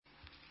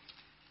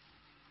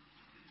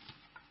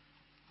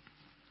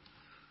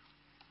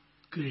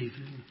Good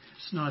evening.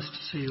 It's nice to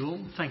see you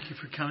all. Thank you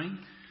for coming.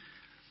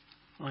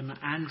 I'm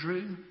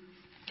Andrew,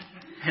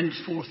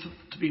 henceforth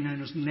to be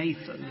known as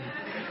Nathan.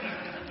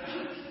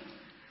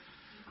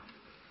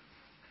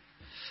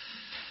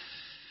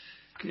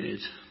 Good.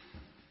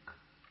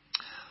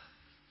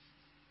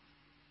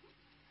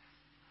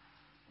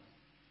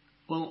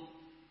 Well,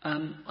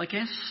 I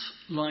guess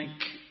like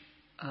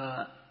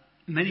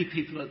many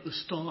people at the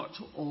start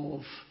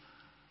of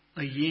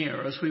a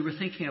year, as we were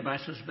thinking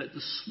about it a bit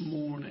this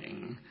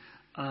morning,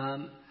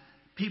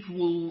 people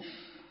will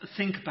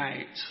think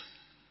about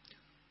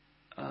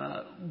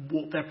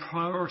what their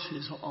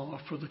priorities are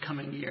for the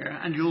coming year,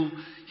 and you'll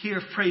hear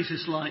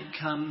phrases like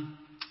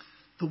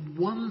the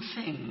one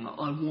thing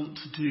I want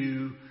to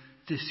do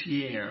this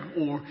year,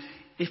 or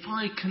if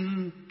I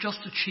can just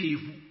achieve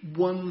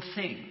one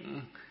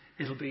thing,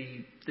 it'll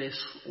be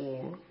this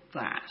or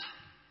that.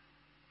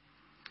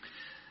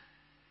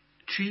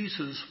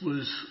 Jesus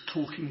was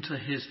talking to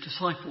his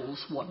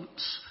disciples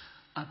once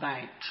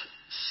about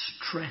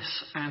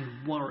stress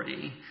and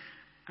worry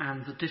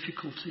and the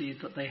difficulty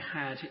that they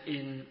had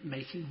in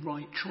making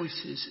right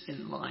choices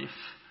in life.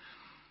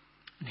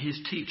 And his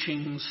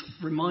teachings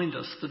remind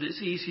us that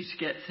it's easy to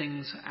get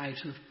things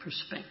out of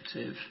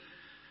perspective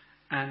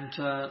and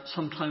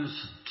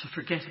sometimes to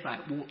forget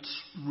about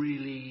what's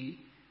really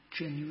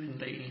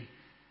genuinely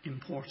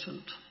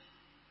important.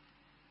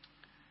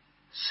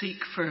 Seek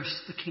first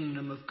the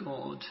kingdom of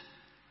God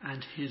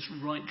and his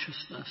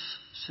righteousness,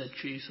 said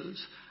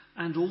Jesus,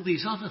 and all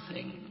these other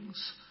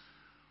things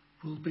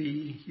will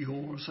be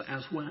yours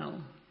as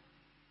well.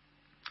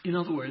 In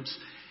other words,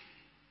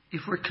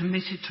 if we're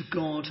committed to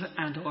God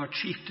and our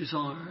chief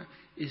desire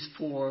is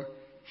for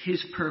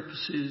his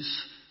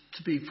purposes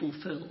to be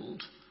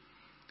fulfilled,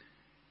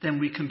 then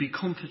we can be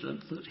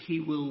confident that he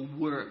will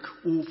work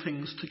all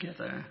things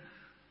together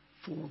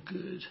for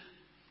good.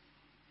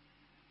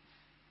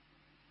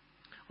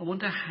 I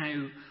wonder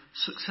how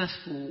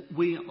successful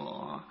we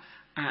are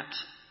at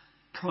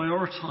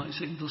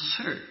prioritising the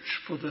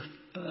search for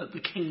the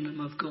kingdom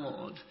of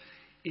God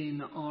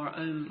in our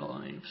own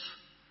lives.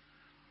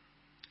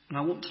 And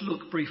I want to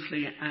look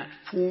briefly at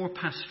 4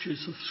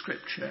 passages of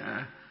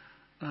Scripture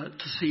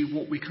to see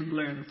what we can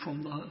learn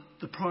from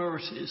the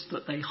priorities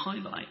that they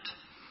highlight.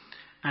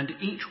 And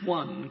each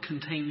one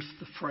contains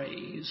the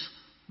phrase,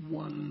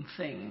 one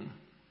thing,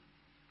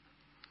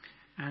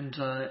 and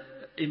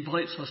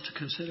invites us to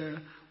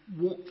consider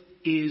what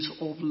is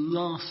of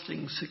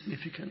lasting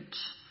significance.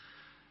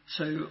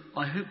 So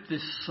I hope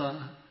this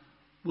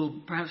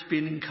will perhaps be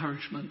an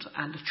encouragement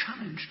and a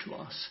challenge to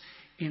us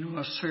in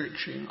our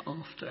searching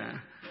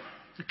after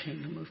the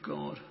kingdom of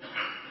God.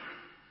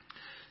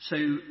 So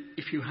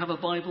if you have a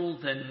Bible,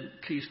 then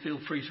please feel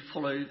free to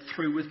follow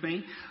through with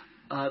me.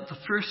 The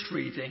first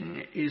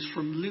reading is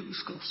from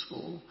Luke's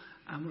Gospel,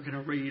 and we're going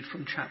to read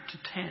from chapter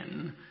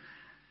 10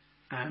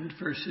 and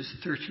verses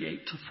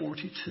 38 to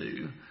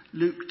 42.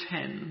 Luke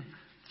 10,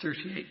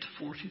 38 to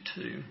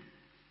 42.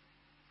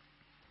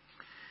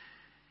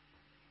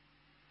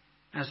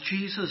 As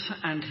Jesus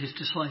and his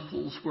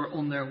disciples were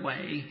on their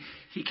way,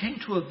 he came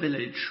to a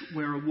village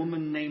where a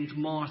woman named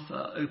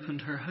Martha opened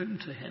her home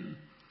to him.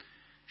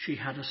 She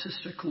had a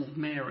sister called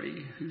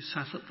Mary who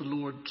sat at the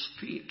Lord's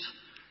feet,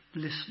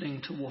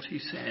 listening to what he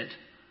said.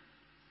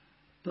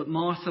 But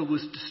Martha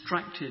was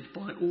distracted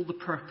by all the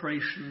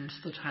preparations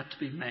that had to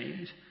be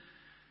made.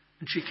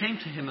 And she came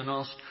to him and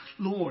asked,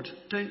 "Lord,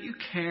 don't you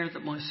care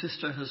that my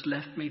sister has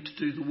left me to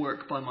do the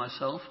work by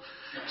myself?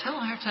 Tell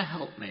her to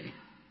help me."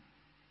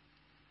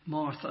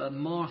 "Martha,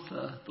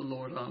 Martha," the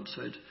Lord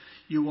answered,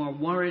 "you are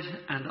worried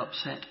and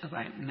upset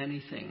about many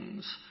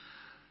things,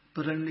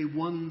 but only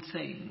one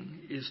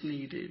thing is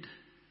needed.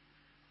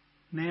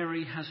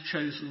 Mary has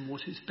chosen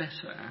what is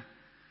better,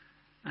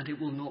 and it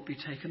will not be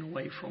taken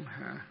away from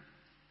her."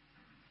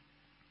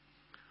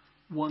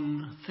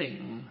 One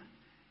thing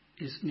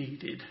is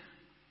needed.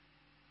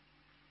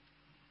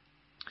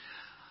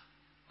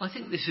 I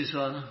think this is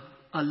a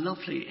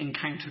lovely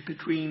encounter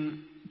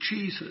between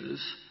Jesus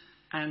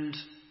and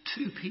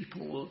 2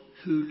 people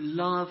who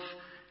love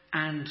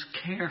and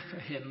care for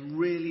him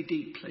really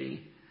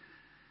deeply.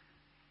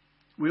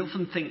 We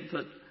often think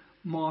that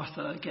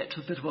Martha gets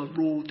a bit of a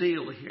raw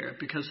deal here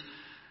because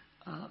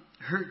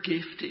her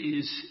gift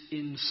is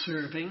in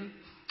serving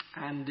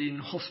and in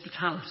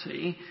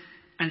hospitality,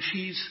 and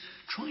she's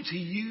trying to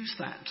use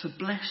that to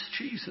bless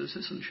Jesus,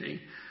 isn't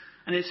she?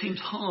 And it seems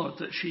hard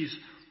that she's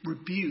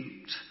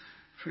rebuked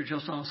for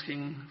just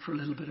asking for a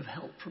little bit of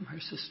help from her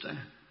sister.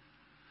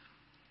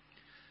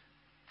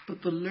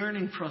 But the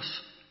learning for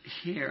us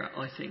here,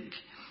 I think,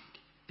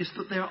 is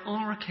that there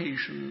are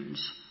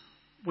occasions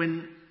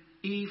when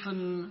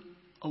even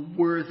a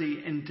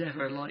worthy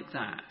endeavour like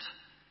that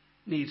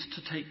needs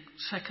to take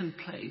second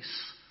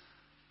place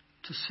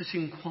to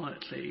sitting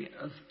quietly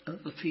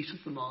at the feet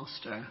of the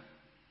Master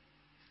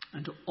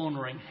and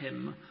honouring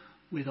him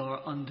with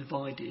our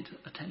undivided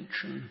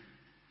attention.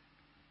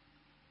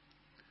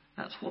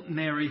 That's what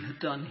Mary had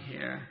done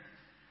here.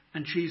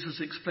 And Jesus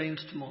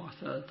explains to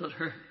Martha that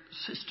her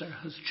sister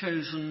has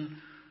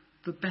chosen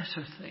the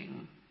better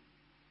thing.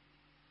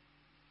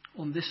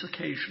 On this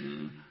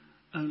occasion,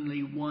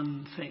 only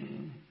one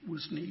thing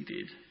was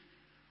needed: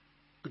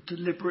 a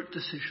deliberate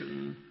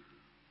decision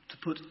to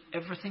put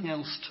everything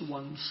else to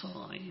one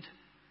side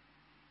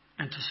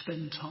and to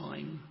spend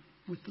time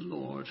with the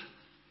Lord.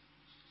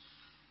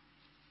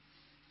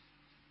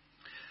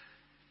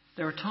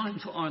 There are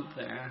times, aren't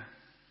there,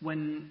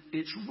 when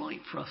it's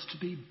right for us to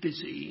be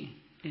busy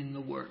in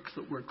the work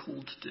that we're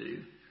called to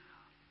do.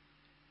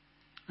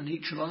 And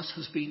each of us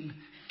has been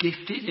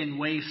gifted in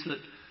ways that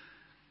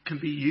can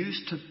be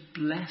used to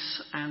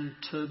bless and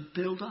to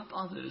build up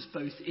others,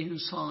 both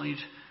inside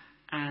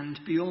and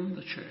beyond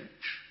the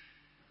church.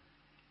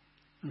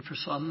 And for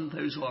some,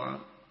 those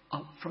are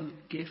upfront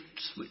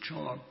gifts which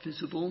are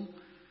visible.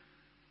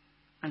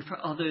 And for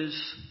others,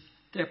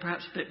 they're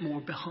perhaps a bit more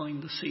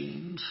behind the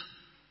scenes,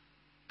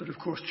 but of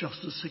course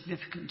just as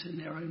significant in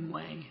their own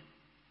way.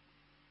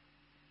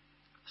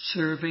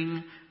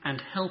 Serving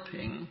and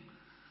helping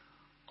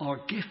are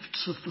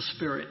gifts of the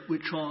Spirit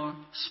which are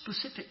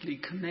specifically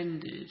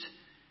commended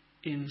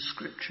in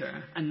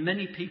Scripture, and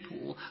many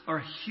people are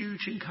a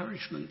huge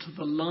encouragement to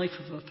the life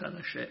of a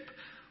fellowship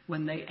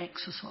when they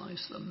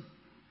exercise them.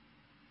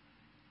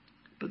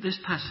 But this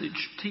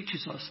passage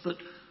teaches us that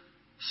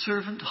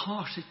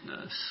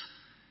servant-heartedness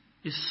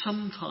is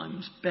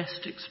sometimes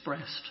best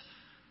expressed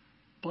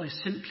by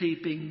simply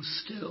being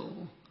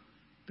still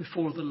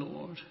before the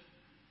Lord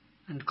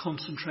and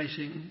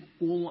concentrating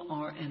all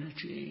our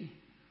energy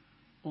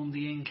on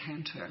the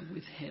encounter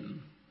with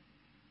Him.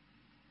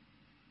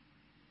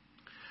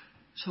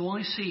 So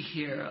I see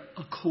here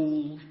a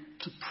call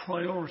to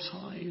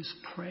prioritise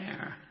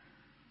prayer.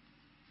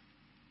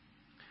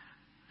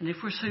 And if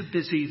we're so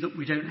busy that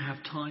we don't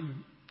have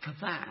time for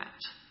that,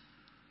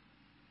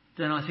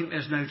 then I think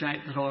there's no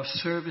doubt that our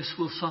service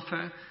will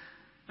suffer,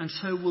 and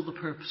so will the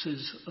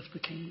purposes of the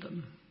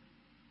kingdom.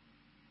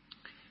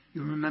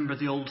 You remember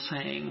the old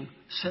saying,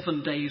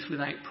 7 days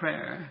without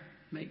prayer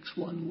makes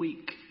 1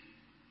 week.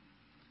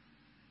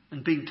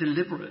 And being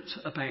deliberate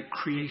about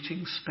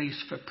creating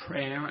space for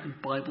prayer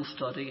and Bible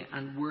study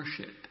and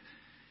worship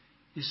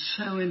is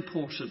so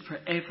important for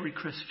every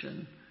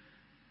Christian,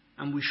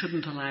 and we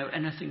shouldn't allow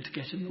anything to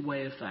get in the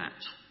way of that,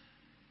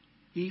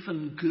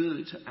 even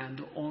good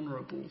and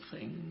honourable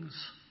things.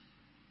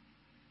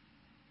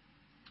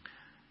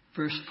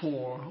 Verse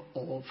 4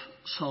 of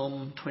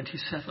Psalm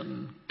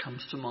 27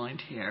 comes to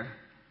mind here,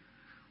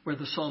 where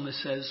the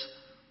psalmist says,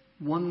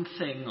 "One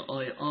thing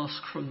I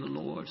ask from the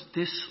Lord,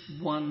 this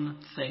one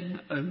thing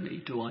only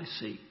do I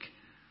seek,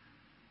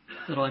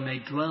 that I may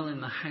dwell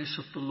in the house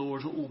of the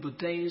Lord all the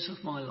days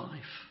of my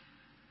life,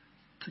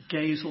 to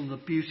gaze on the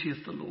beauty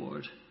of the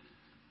Lord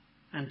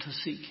and to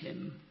seek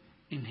Him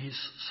in His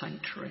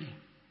sanctuary."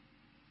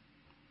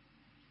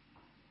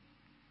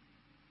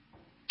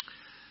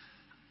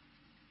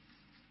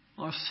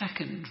 Our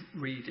second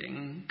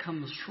reading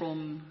comes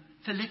from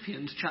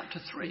Philippians chapter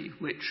 3,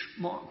 which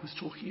Mark was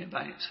talking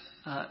about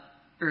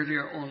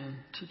earlier on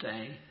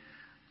today.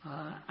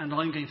 And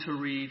I'm going to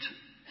read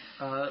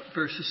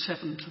verses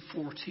 7 to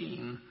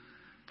 14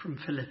 from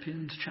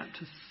Philippians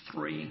chapter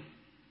 3.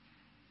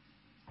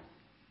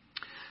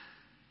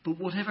 "But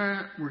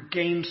whatever were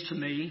gains to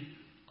me,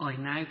 I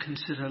now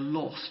consider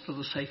loss for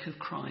the sake of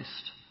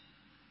Christ.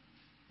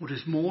 What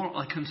is more,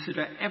 I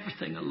consider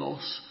everything a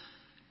loss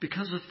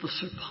because of the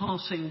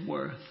surpassing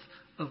worth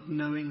of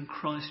knowing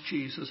Christ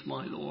Jesus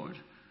my Lord,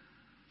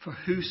 for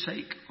whose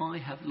sake I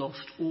have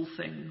lost all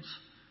things.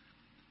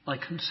 I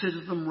consider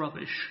them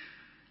rubbish,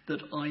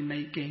 that I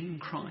may gain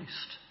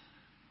Christ,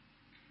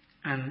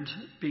 and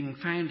being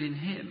found in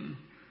Him,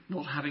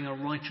 not having a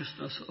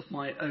righteousness of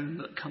my own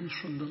that comes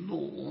from the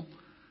law,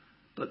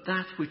 but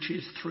that which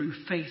is through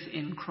faith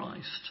in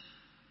Christ,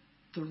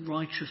 the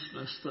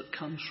righteousness that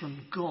comes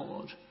from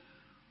God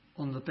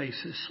on the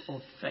basis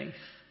of faith.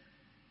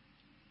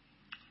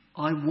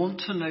 I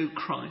want to know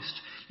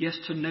Christ, yes,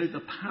 to know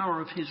the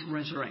power of His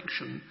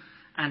resurrection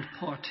and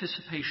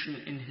participation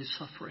in His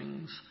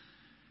sufferings,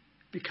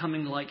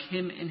 becoming like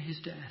Him in His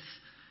death,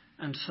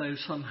 and so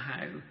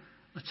somehow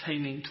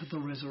attaining to the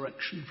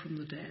resurrection from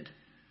the dead.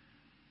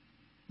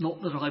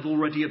 Not that I've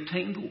already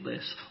obtained all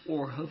this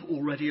or have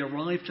already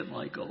arrived at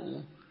my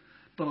goal,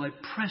 but I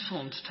press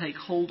on to take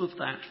hold of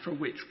that for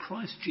which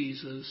Christ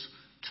Jesus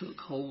took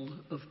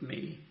hold of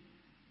me.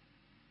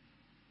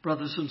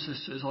 Brothers and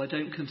sisters, I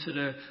don't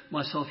consider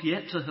myself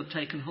yet to have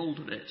taken hold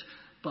of it,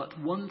 but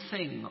one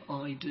thing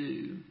I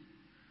do,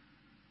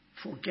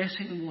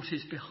 forgetting what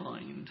is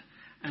behind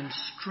and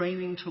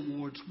straining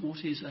towards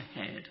what is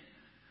ahead,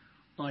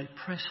 I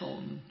press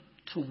on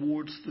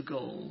towards the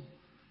goal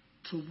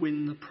to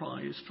win the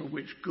prize for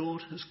which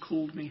God has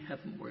called me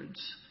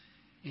heavenwards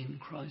in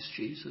Christ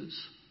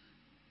Jesus.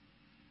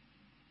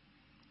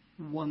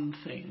 One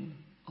thing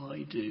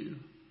I do."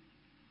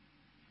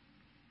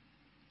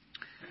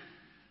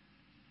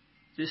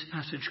 This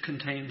passage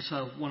contains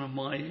one of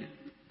my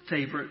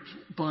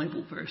favourite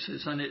Bible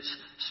verses, and it's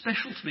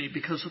special to me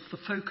because of the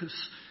focus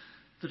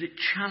that it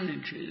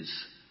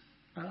challenges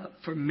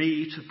for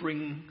me to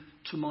bring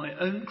to my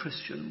own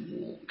Christian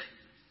walk.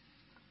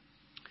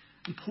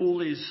 And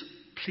Paul is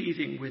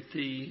pleading with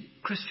the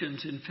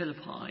Christians in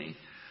Philippi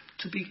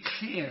to be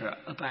clear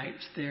about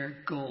their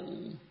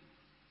goal,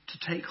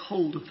 to take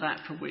hold of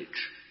that for which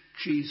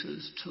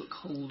Jesus took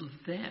hold of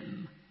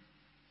them.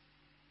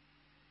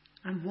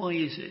 And why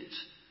is it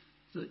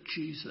that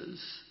Jesus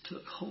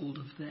took hold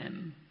of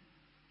them,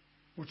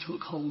 or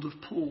took hold of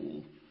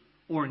Paul,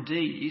 or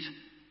indeed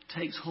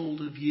takes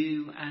hold of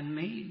you and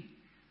me?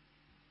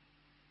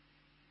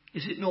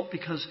 Is it not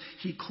because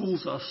he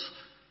calls us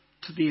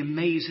to the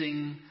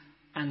amazing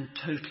and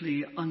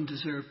totally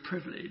undeserved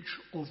privilege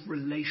of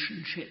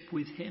relationship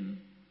with him?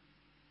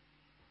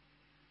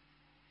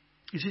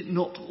 Is it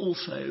not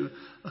also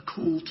a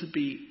call to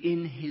be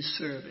in his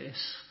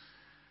service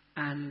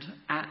and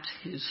at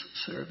his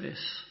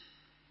service,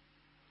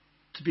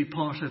 to be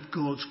part of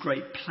God's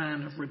great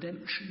plan of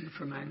redemption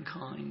for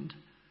mankind?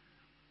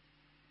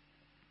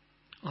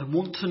 I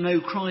want to know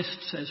Christ,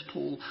 says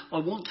Paul. I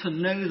want to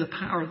know the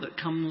power that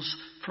comes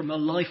from a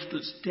life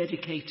that's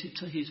dedicated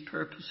to his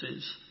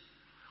purposes.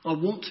 I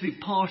want to be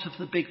part of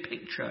the big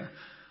picture.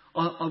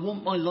 I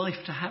want my life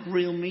to have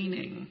real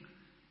meaning.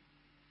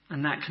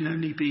 And that can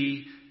only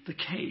be the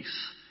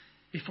case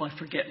if I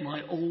forget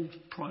my old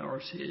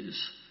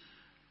priorities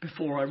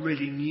before I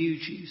really knew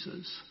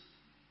Jesus,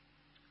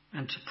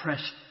 and to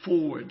press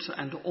forwards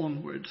and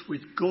onwards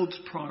with God's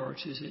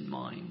priorities in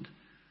mind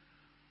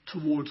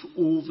towards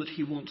all that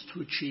he wants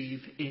to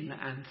achieve in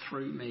and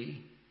through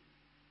me.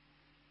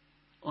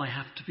 I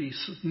have to be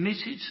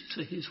submitted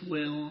to his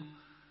will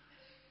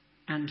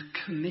and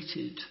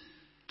committed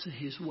to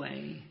his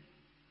way.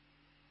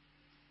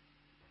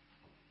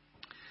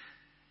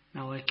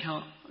 Now, I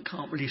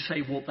can't really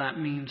say what that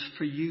means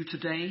for you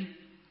today,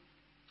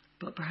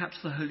 but perhaps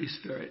the Holy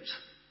Spirit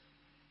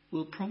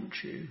will prompt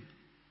you.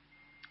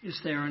 Is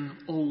there an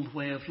old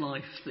way of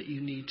life that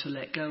you need to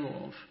let go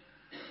of?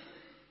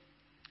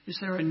 Is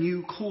there a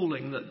new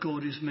calling that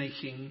God is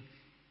making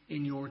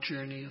in your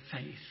journey of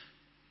faith?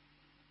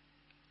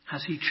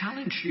 Has he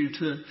challenged you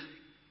to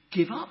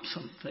give up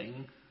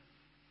something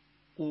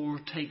or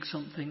take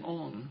something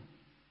on?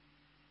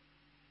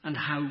 And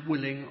how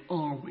willing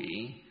are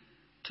we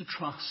to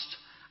trust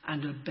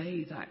and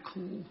obey that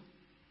call?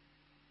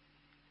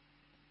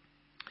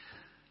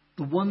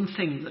 The one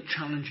thing that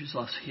challenges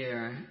us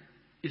here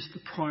is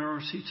the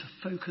priority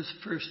to focus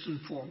first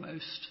and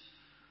foremost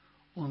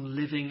on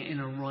living in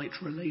a right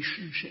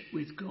relationship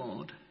with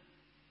God.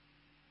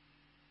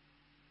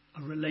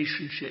 A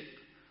relationship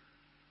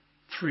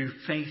through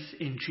faith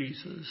in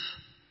Jesus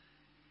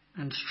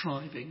and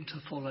striving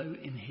to follow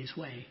in his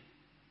way.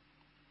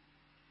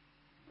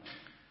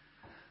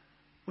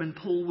 When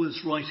Paul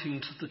was writing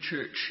to the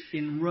church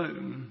in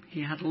Rome,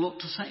 he had a lot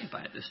to say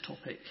about this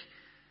topic.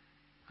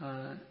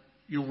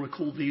 You'll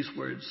recall these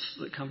words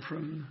that come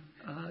from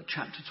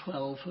chapter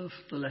 12 of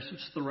the letter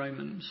to the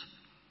Romans.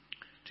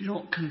 Do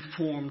not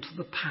conform to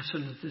the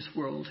pattern of this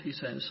world, he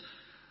says,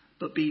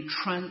 but be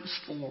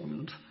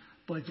transformed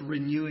by the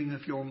renewing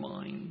of your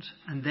mind,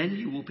 and then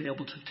you will be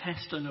able to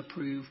test and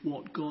approve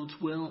what God's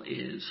will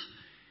is,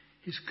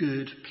 his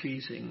good,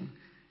 pleasing,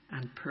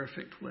 and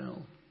perfect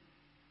will.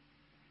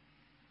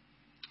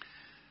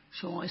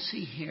 So I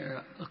see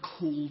here a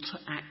call to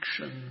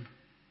action.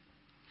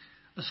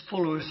 As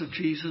followers of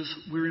Jesus,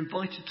 we're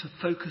invited to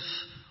focus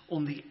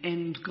on the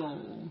end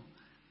goal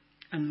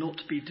and not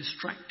to be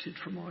distracted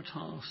from our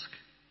task.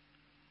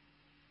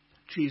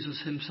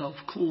 Jesus himself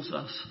calls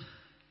us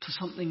to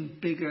something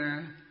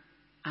bigger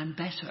and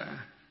better.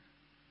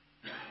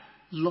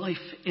 Life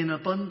in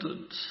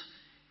abundance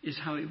is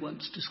how he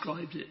once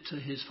described it to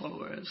his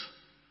followers.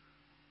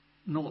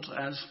 Not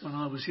as when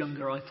I was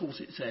younger I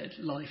thought it said,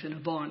 life in a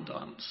barn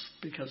dance,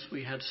 because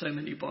we had so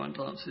many barn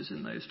dances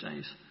in those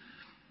days.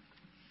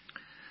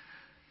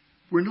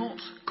 We're not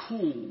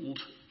called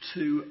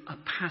to a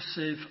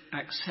passive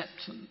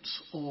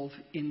acceptance of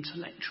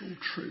intellectual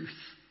truth,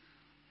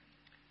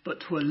 but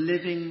to a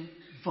living,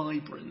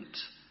 vibrant,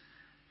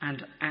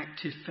 and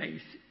active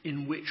faith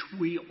in which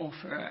we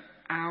offer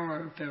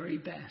our very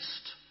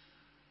best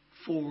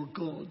for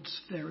God's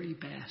very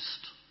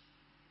best.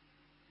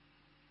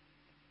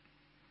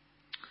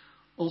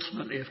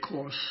 Ultimately, of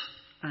course,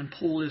 and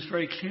Paul is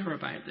very clear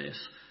about this,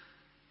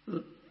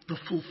 the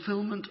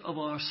fulfillment of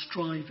our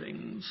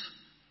strivings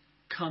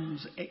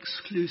comes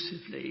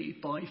exclusively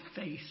by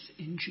faith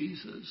in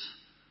Jesus,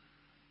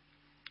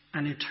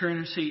 an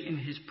eternity in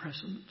his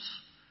presence.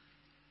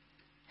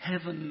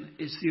 Heaven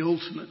is the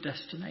ultimate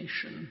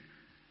destination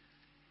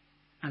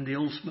and the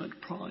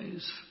ultimate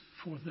prize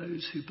for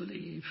those who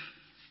believe.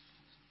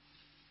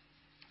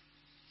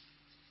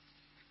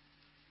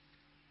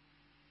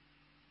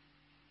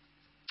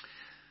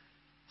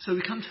 So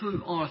we come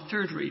to our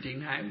third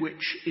reading now,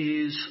 which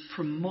is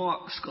from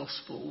Mark's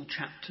Gospel,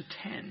 chapter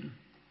 10.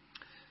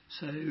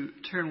 So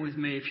turn with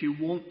me, if you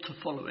want to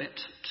follow it,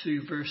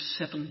 to verse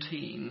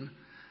 17,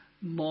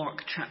 Mark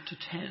chapter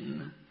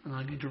 10, and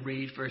I'm going to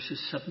read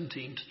verses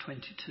 17 to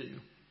 22.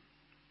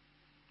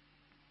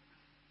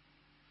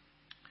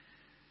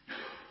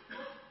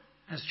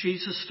 As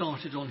Jesus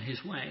started on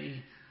his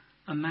way,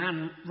 a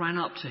man ran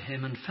up to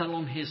him and fell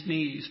on his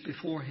knees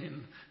before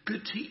him.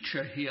 "Good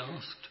teacher," he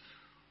asked,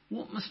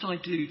 "what must I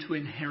do to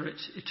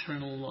inherit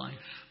eternal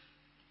life?"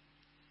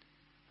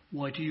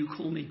 "Why do you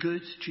call me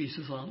good?"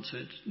 Jesus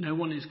answered. "No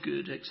one is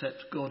good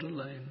except God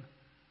alone.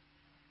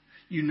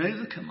 You know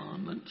the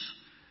commandments.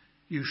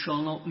 You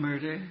shall not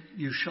murder.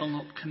 You shall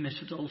not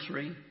commit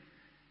adultery.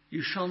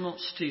 You shall not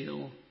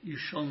steal. You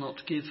shall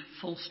not give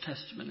false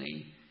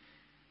testimony.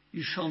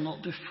 You shall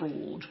not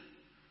defraud.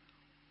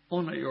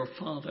 Honor your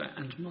father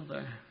and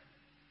mother."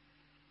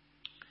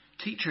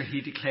 "Teacher," he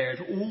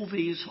declared, "all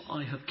these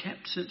I have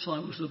kept since I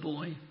was a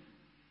boy."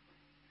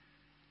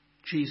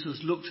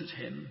 Jesus looked at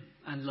him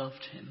and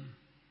loved him.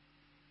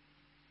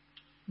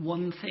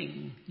 "One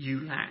thing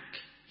you lack,"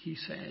 he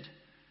said.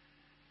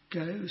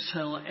 "Go,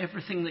 sell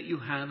everything that you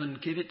have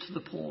and give it to the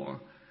poor,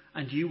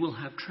 and you will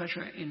have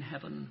treasure in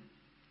heaven.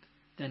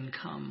 Then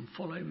come,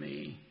 follow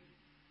me."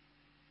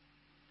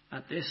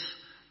 At this,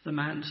 the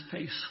man's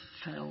face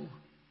fell.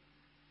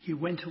 He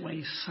went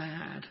away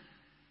sad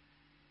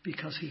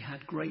because he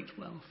had great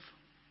wealth.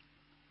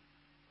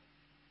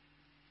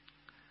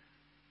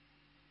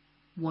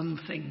 "One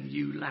thing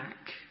you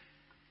lack,"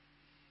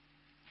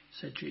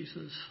 said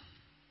Jesus.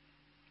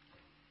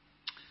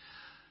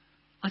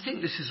 I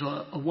think this is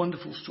a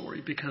wonderful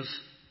story because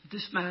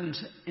this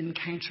man's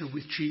encounter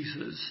with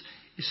Jesus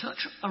is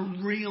such a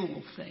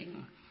real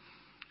thing,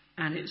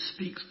 and it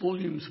speaks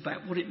volumes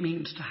about what it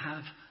means to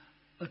have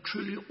a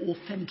truly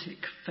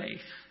authentic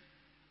faith.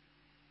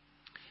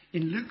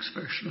 In Luke's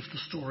version of the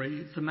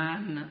story, the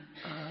man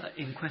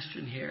in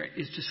question here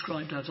is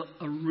described as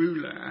a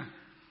ruler,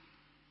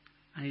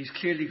 and he's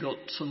clearly got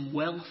some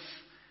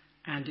wealth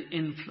and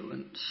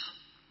influence,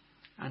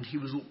 and he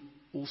was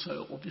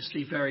also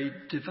obviously very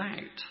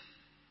devout.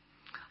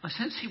 I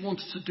sense he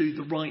wanted to do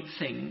the right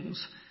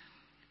things,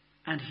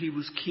 and he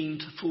was keen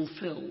to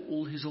fulfill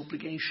all his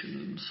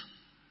obligations.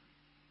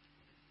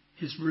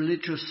 His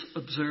religious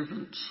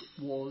observance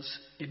was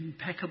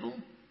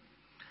impeccable,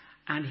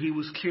 and he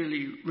was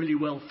clearly really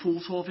well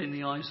thought of in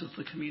the eyes of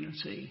the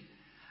community.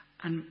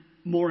 And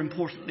more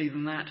importantly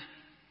than that,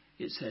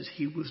 it says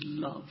he was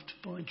loved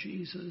by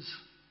Jesus.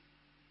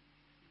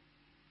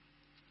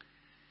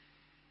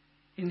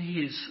 In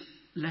his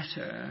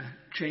letter,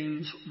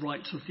 James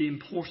writes of the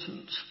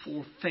importance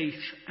for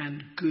faith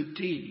and good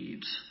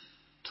deeds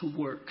to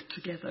work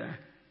together.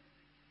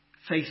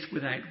 "Faith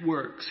without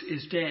works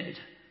is dead,"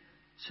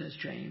 says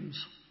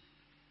James.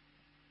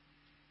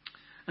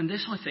 And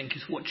this, I think,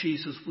 is what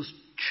Jesus was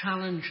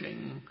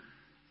challenging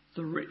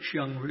the rich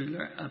young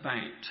ruler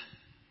about.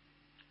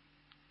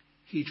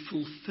 He'd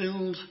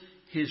fulfilled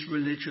his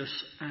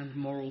religious and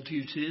moral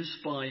duties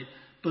by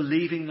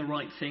believing the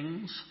right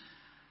things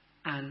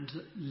and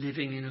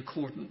living in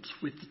accordance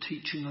with the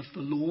teaching of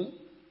the law.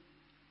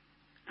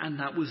 And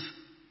that was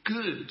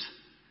good,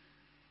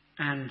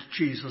 and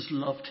Jesus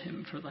loved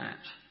him for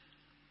that.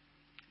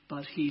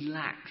 But he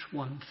lacked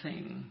one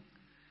thing.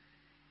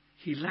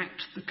 He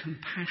lacked the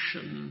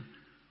compassion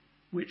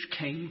which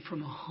came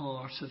from a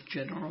heart of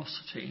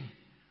generosity.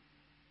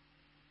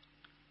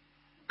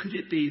 Could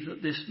it be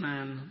that this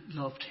man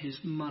loved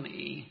his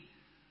money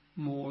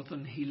more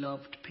than he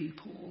loved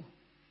people?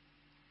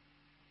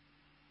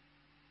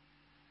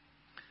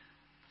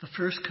 The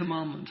first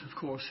commandment, of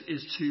course,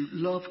 is to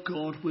love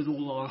God with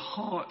all our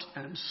heart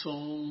and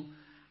soul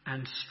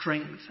and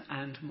strength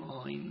and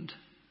mind.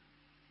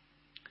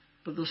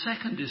 But the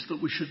second is that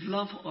we should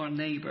love our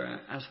neighbour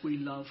as we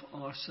love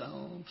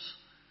ourselves.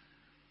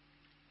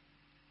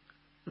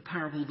 The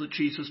parable that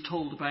Jesus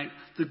told about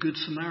the Good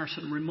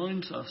Samaritan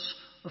reminds us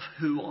of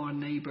who our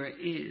neighbour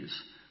is.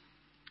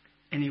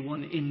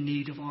 Anyone in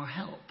need of our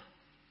help.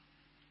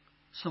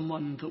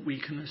 Someone that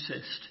we can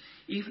assist,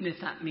 even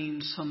if that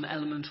means some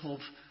element of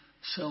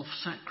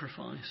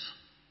self-sacrifice.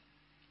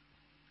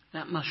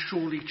 That must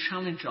surely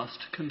challenge us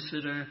to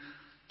consider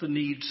the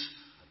needs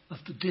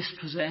of the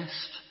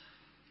dispossessed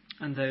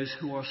and those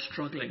who are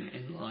struggling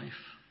in life.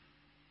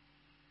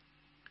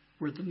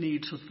 Were the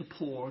needs of the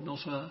poor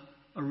not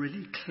a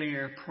really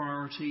clear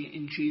priority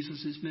in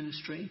Jesus'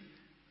 ministry?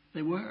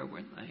 They were,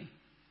 weren't they?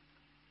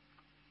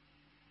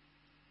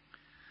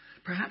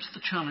 Perhaps the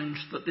challenge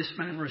that this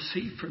man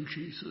received from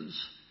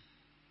Jesus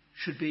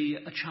should be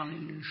a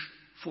challenge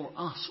for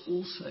us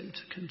also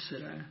to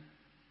consider.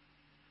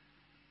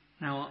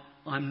 Now,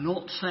 I'm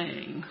not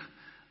saying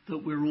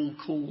that we're all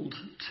called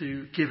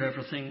to give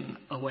everything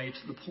away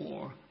to the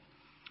poor,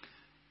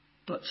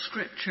 but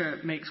Scripture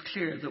makes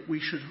clear that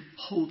we should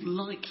hold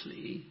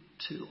lightly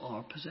to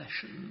our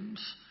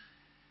possessions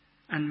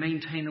and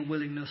maintain a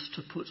willingness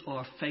to put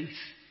our faith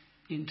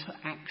into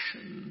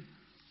action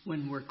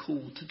when we're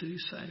called to do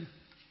so.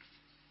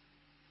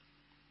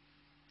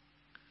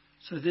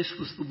 So this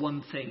was the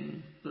one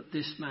thing that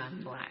this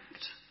man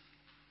lacked.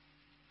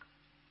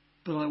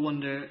 But I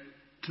wonder,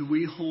 do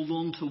we hold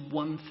on to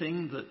one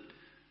thing that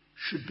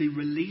should be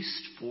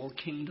released for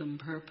kingdom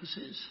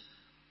purposes?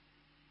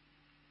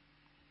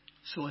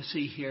 So I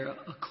see here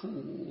a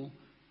call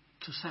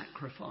to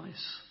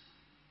sacrifice.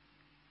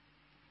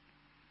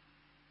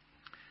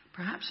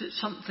 Perhaps it's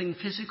something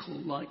physical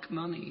like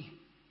money.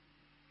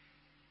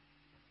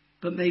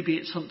 But maybe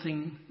it's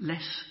something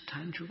less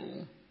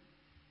tangible.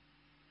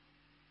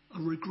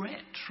 A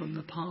regret from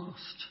the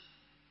past.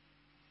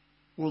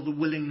 Or the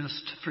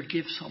willingness to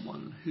forgive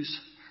someone who's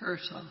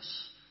hurt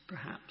us,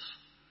 perhaps.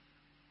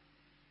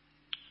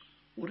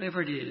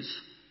 Whatever it is,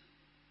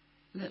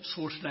 let's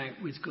sort it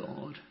out with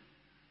God.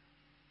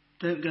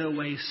 Don't go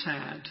away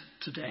sad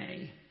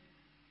today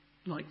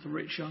like the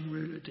rich young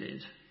ruler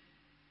did.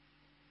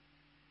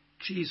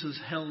 Jesus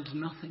held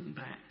nothing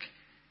back.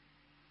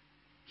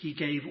 He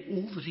gave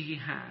all that he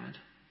had,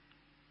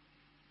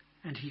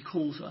 and he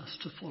calls us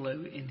to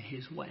follow in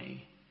his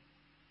way.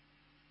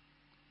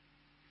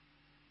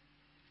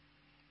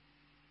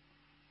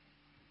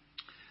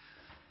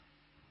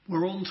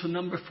 We're on to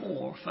number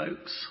 4,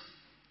 folks.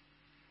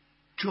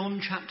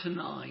 John chapter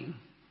 9.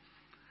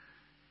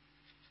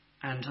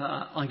 And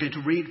I'm going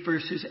to read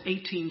verses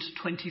 18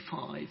 to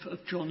 25 of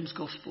John's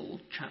Gospel,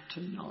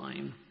 chapter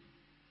 9.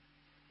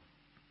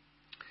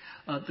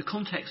 The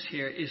context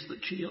here is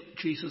that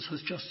Jesus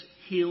has just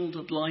healed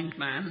a blind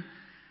man,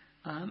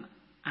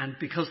 and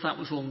because that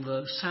was on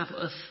the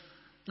Sabbath,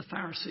 the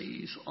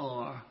Pharisees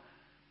are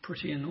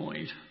pretty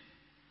annoyed.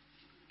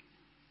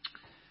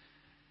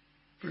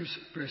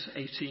 Verse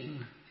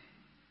 18.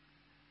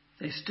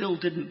 They still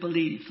didn't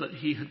believe that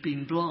he had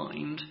been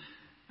blind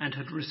and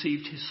had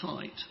received his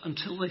sight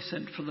until they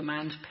sent for the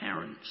man's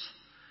parents.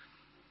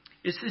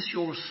 "Is this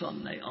your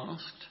son?" they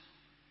asked.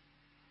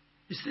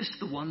 "Is this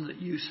the one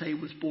that you say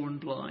was born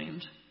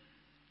blind?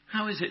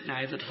 How is it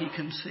now that he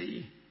can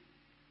see?"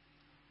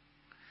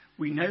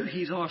 "We know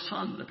he's our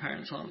son," the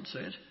parents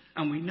answered,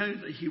 "and we know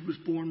that he was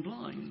born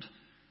blind.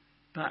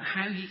 But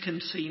how he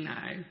can see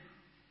now,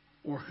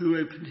 or who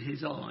opened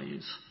his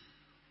eyes,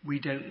 we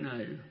don't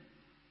know.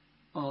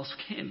 Ask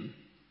him.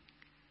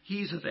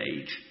 He's of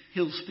age.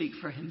 He'll speak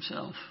for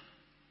himself."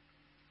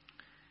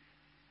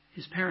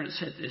 His parents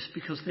said this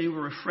because they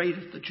were afraid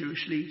of the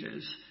Jewish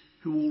leaders,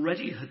 who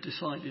already had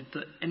decided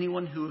that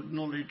anyone who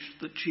acknowledged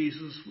that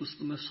Jesus was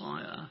the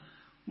Messiah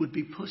would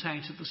be put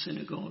out of the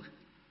synagogue.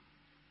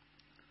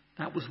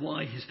 That was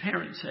why his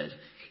parents said,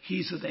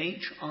 "He's of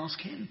age, ask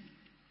him."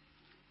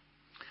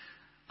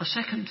 A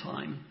second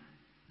time,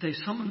 they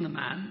summoned the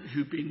man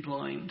who'd been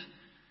blind.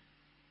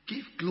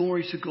 "Give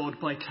glory to God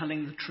by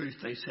telling the truth,"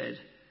 they said.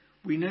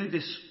 "We know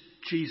this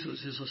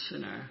Jesus is a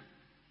sinner."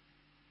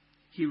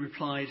 He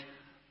replied,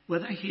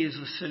 "Whether he is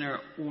a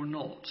sinner or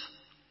not,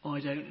 I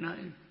don't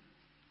know.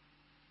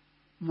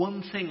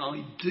 One thing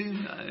I do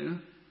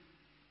know,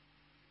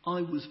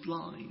 I was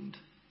blind,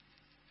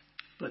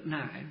 but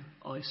now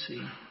I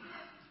see.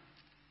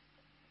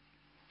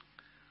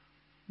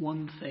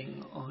 One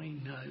thing I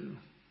know."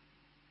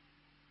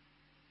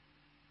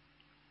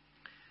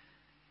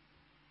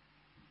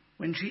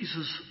 When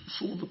Jesus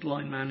saw the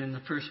blind man in the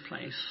first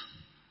place,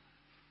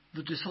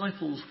 the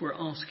disciples were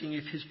asking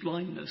if his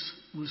blindness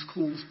was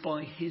caused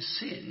by his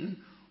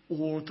sin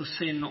or the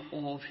sin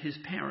of his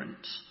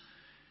parents,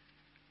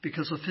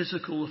 because a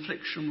physical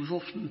affliction was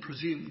often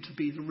presumed to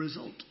be the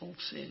result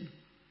of sin.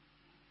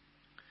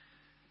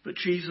 But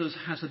Jesus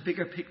has a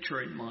bigger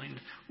picture in mind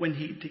when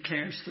he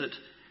declares that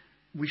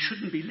we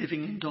shouldn't be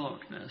living in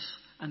darkness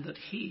and that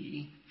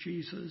he,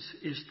 Jesus,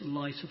 is the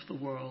light of the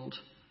world.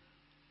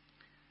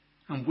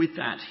 And with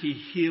that, he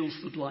heals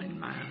the blind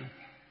man.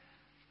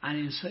 And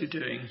in so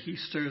doing, he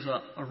stirs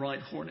up a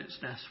right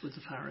hornet's nest with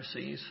the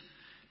Pharisees,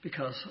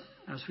 because,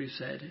 as we've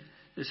said,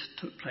 this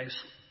took place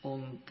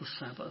on the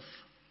Sabbath.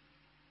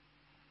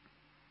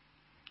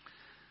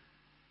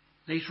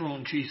 Later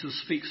on,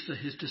 Jesus speaks to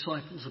his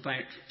disciples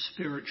about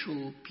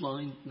spiritual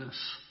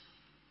blindness.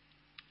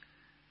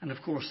 And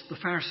of course, the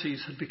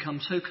Pharisees had become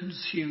so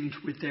consumed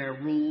with their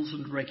rules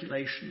and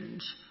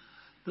regulations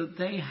that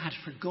they had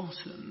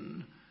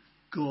forgotten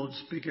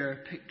God's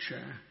bigger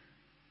picture,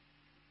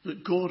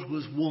 that God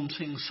was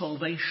wanting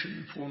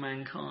salvation for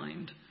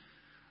mankind,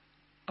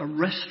 a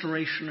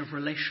restoration of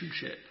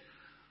relationship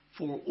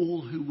for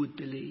all who would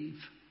believe.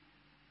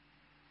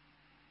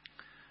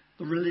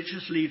 The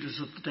religious leaders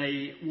of the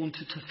day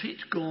wanted to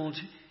fit God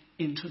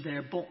into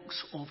their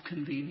box of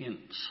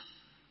convenience.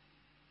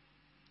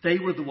 They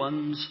were the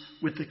ones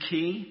with the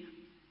key,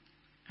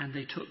 and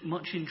they took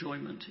much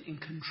enjoyment in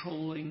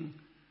controlling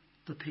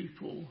the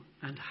people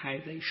and how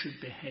they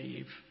should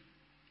behave.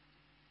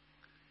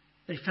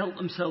 They felt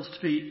themselves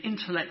to be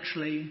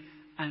intellectually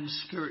and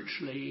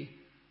spiritually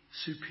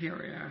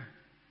superior,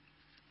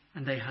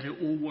 and they had it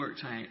all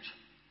worked out.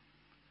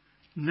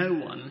 No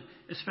one,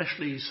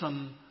 especially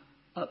some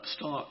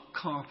upstart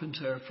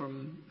carpenter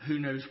from who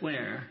knows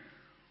where,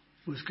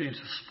 was going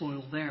to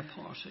spoil their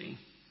party.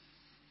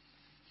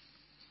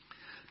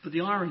 But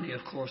the irony,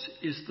 of course,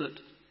 is that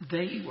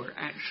they were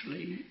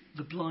actually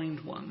the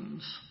blind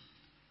ones.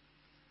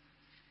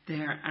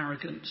 Their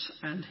arrogance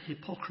and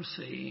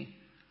hypocrisy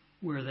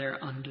were their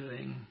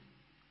undoing,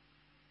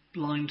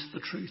 blind to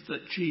the truth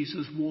that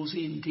Jesus was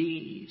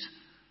indeed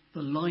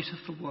the light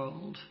of the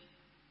world,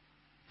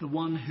 the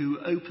one who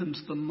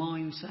opens the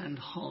minds and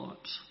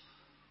hearts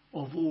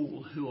of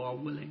all who are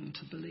willing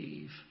to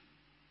believe.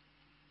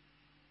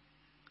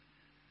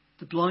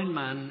 The blind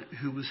man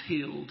who was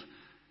healed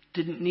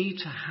didn't need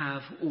to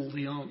have all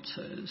the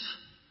answers.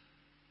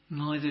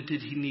 Neither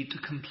did he need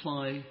to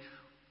comply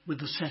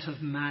with a set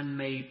of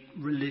man-made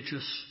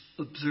religious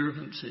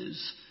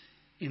observances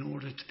in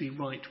order to be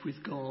right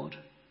with God.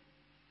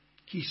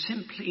 He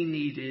simply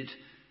needed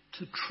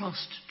to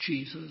trust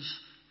Jesus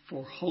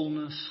for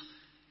wholeness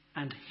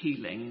and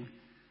healing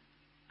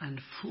and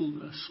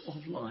fullness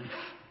of life.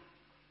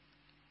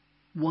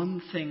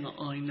 One thing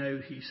I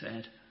know, he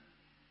said,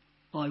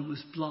 I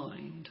was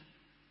blind,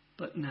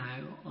 but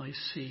now I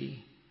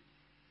see.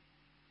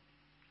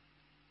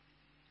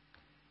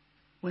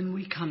 When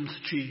we come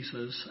to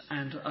Jesus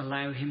and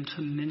allow him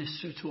to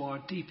minister to our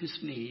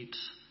deepest needs,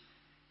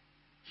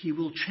 he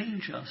will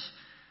change us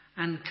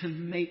and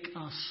can make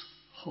us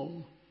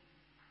whole.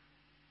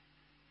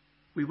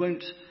 We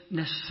won't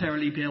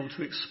necessarily be able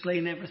to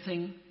explain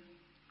everything.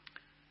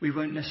 We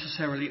won't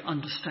necessarily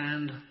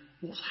understand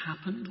what's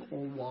happened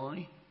or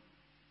why.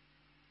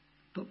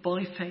 But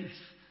by faith,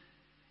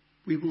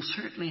 we will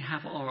certainly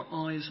have our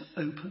eyes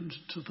opened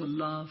to the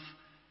love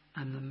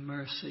and the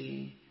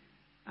mercy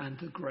and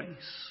the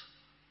grace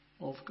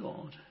of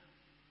God.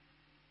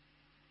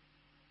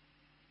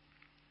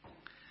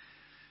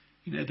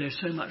 You know, there's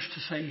so much to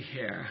say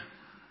here,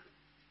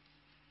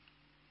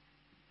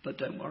 but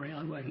don't worry,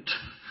 I won't.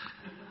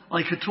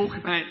 I could talk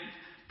about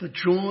the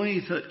joy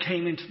that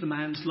came into the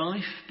man's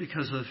life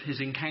because of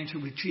his encounter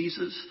with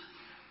Jesus.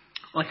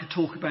 I could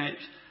talk about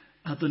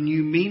the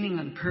new meaning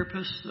and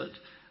purpose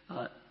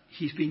that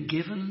he's been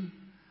given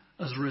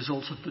as a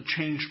result of the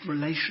changed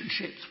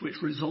relationships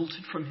which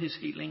resulted from his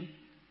healing.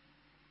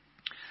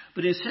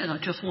 But instead, I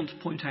just want to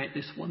point out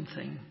this one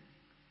thing.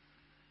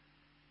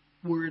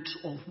 Words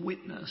of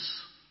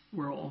witness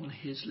were on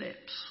his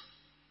lips.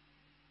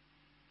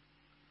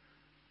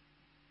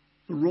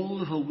 The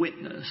role of a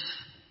witness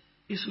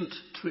isn't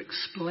to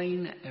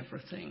explain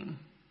everything,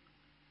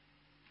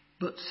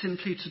 but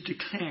simply to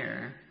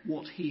declare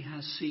what he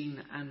has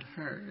seen and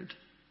heard.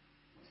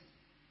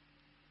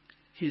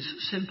 His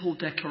simple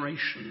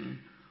declaration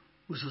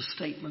was a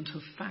statement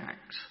of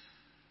fact,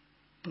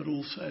 but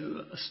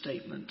also a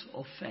statement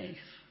of faith.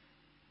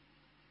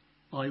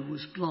 I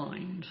was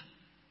blind,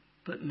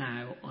 but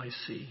now I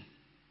see.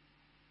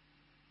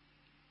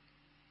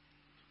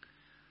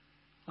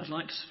 I'd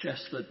like to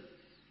suggest that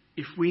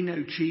if we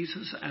know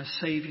Jesus as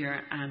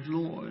Saviour and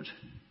Lord,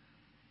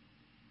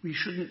 we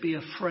shouldn't be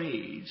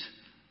afraid,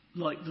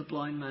 like the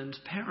blind man's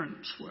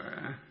parents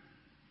were,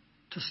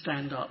 to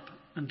stand up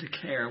and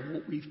declare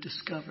what we've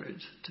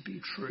discovered to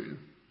be true.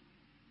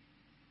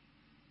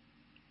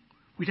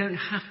 We don't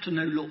have to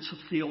know lots of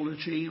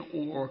theology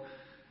or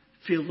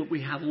feel that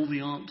we have all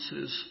the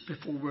answers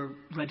before we're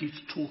ready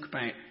to talk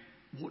about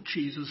what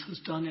Jesus has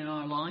done in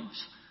our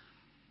lives.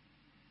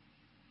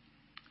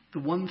 The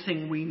one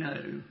thing we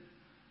know,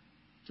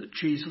 that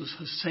Jesus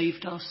has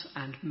saved us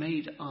and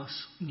made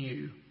us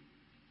new,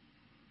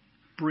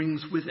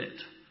 brings with it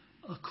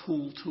a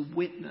call to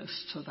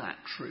witness to that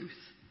truth,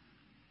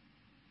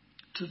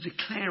 to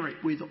declare it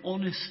with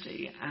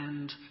honesty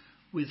and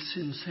with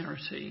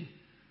sincerity,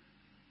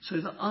 so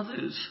that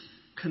others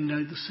can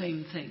know the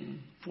same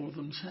thing for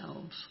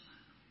themselves.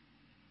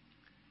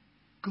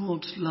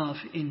 God's love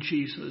in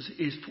Jesus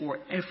is for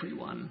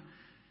everyone,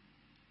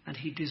 and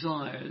he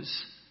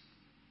desires,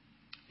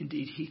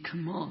 indeed he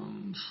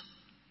commands,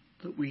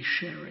 that we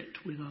share it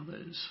with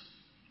others.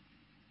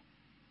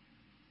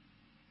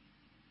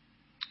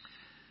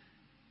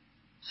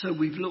 So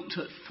we've looked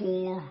at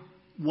 4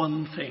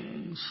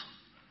 things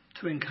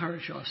to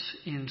encourage us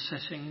in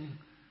setting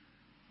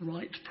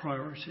right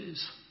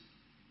priorities.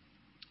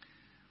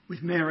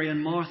 With Mary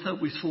and Martha,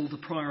 we saw the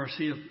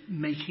priority of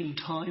making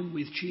time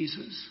with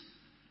Jesus,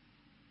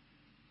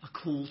 a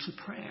call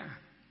to prayer.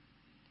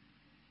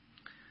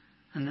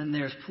 And then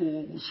there's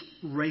Paul's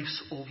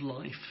race of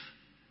life,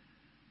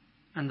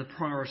 and the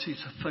priority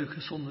to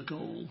focus on the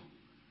goal,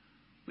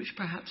 which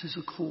perhaps is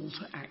a call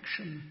to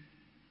action.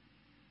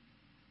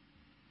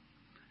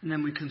 And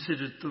then we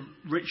considered the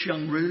rich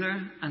young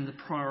ruler and the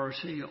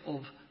priority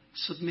of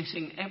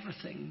submitting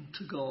everything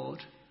to God,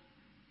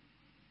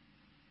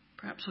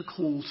 perhaps a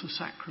call to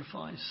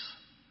sacrifice.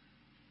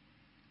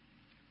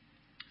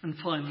 And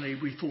finally,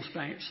 we thought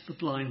about the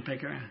blind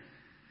beggar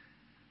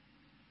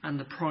and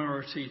the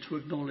priority to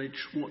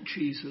acknowledge what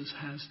Jesus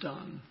has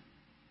done,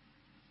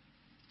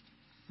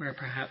 where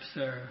perhaps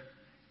there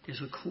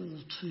is a call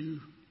to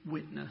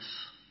witness.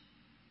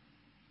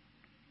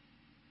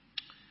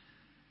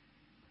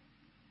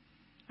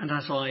 And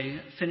as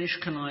I finish,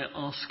 can I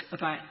ask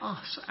about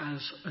us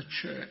as a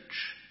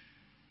church?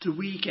 Do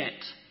we get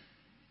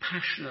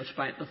passionate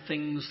about the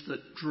things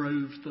that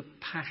drove the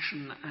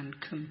passion and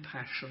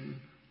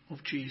compassion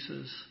of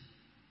Jesus?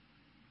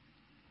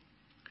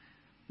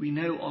 We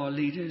know our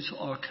leaders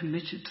are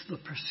committed to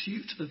the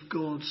pursuit of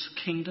God's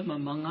kingdom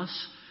among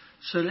us,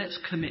 so let's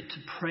commit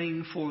to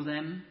praying for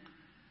them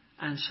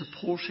and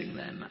supporting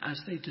them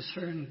as they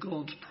discern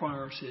God's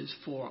priorities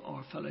for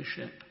our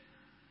fellowship.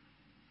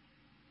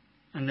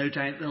 And no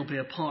doubt there'll be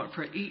a part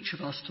for each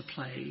of us to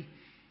play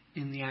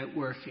in the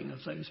outworking of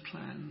those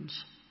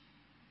plans?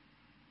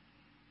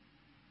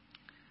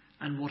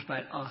 And what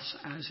about us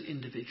as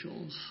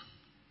individuals?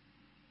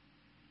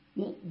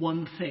 What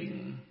one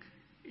thing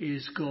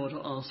is God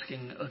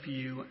asking of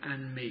you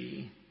and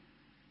me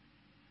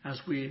as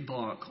we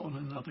embark on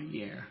another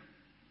year?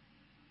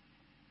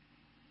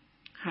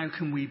 How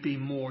can we be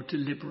more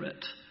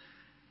deliberate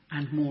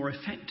and more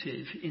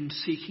effective in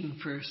seeking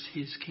first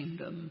his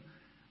kingdom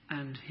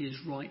and his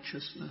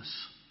righteousness?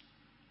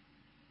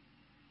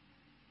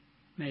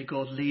 May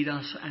God lead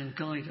us and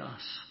guide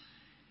us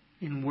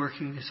in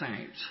working this out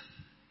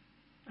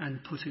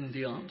and putting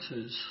the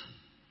answers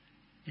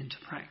into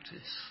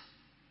practice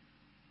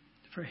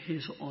for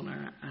his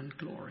honour and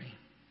glory.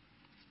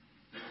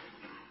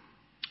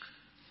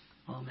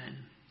 Amen.